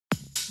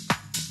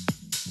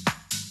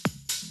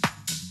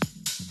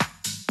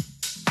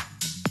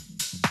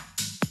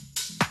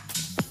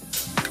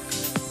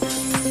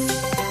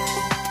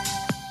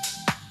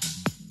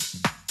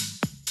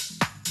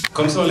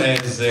Comsol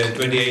has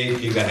 28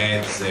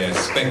 gigahertz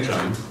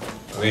spectrum.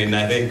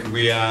 I think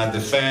we are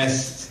the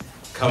first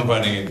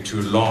company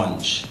to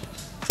launch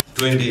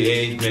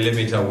 28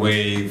 millimeter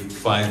wave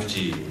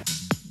 5G.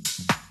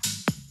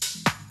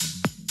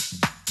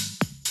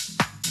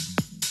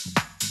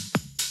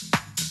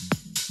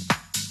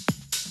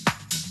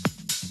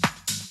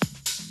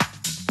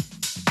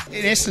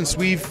 In essence,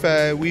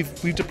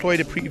 we've deployed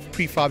a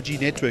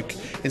pre-5G network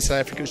in South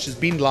Africa, which has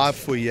been live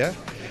for a year.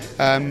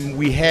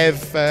 We have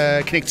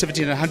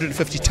connectivity in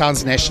 150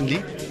 towns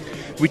nationally.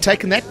 We've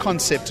taken that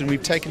concept and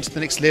we've taken it to the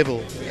next level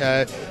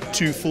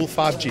to full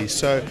 5G.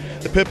 So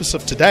the purpose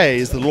of today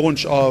is the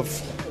launch of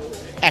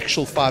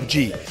actual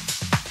 5G.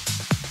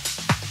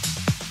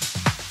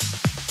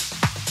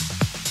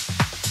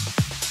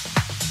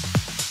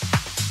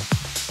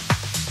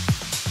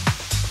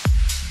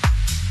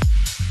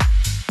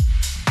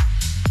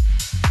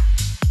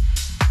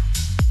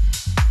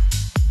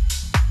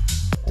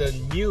 The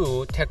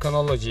new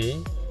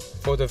technology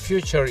for the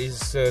future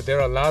is there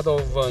are a lot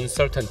of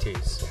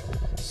uncertainties.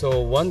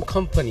 So one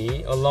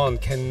company alone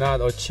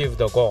cannot achieve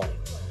the goal.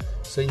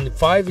 So in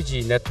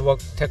 5G network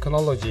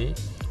technology,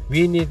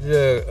 we need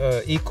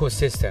the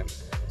ecosystem.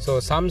 So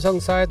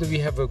Samsung side, we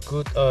have a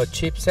good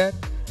chipset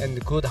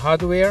and good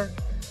hardware,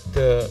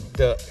 the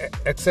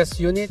access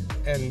unit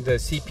and the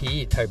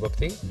CPE type of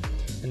thing.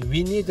 And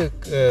we need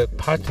a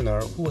partner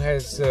who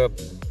has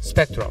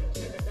spectrum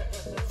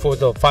for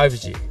the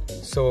 5G.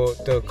 So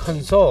the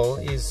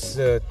Comsol is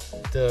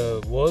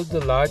the world's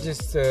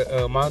largest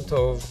amount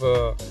of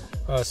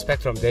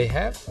spectrum they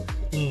have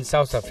in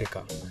South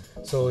Africa.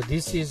 So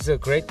this is a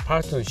great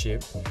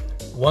partnership.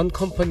 One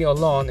company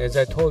alone, as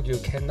I told you,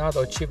 cannot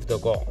achieve the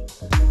goal.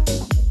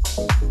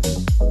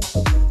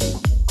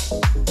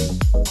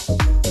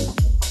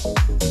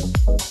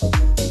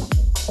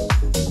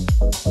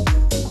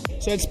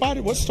 So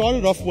what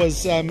started off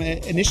was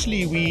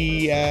initially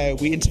we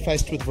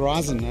interfaced with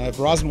Verizon.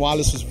 Verizon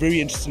Wireless was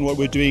very interested in what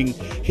we're doing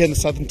here in the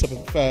southern tip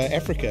of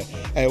Africa.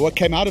 What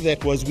came out of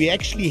that was we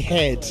actually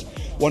had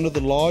one of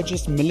the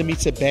largest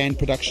millimeter band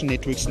production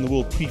networks in the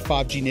world,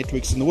 pre-5G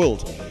networks in the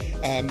world.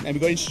 And we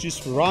got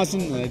introduced to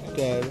Verizon,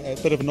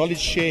 a bit of a knowledge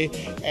share,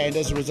 and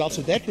as a result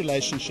of that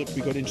relationship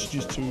we got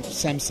introduced to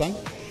Samsung,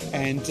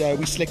 and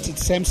we selected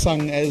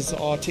Samsung as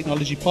our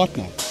technology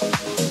partner.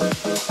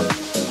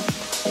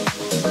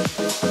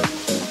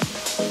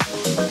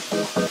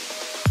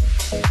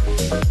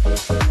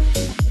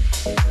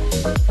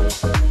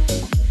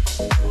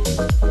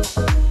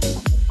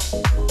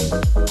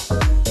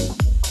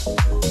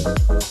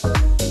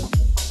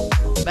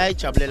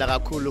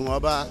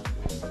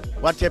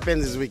 What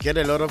happens is we get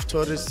a lot of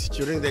tourists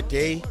during the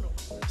day.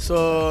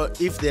 So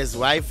if there's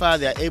Wi-Fi,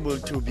 they are able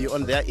to be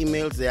on their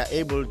emails, they are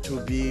able to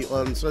be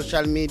on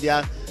social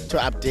media to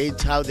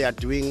update how they are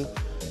doing,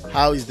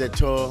 how is the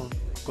tour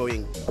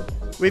going.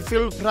 We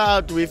feel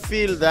proud, we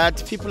feel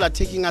that people are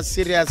taking us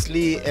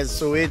seriously as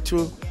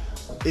Soweto.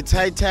 It's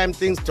high time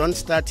things don't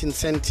start in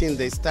Sentin,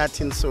 they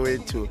start in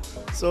Soweto.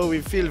 So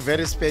we feel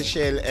very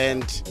special,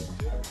 and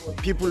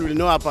people will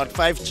know about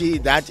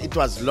 5G that it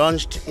was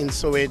launched in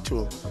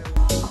Soweto.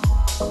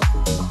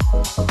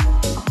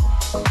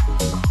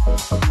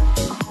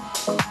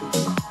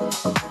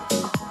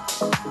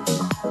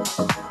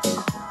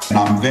 And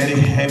I'm very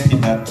happy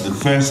that the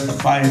first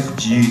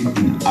 5G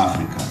in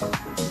Africa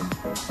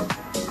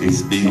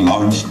is being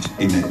launched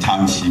in a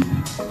township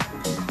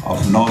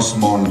of no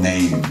small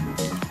name,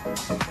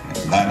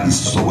 that is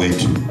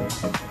Soweto.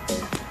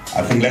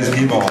 I think let's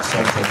give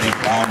ourselves a big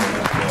round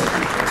of applause.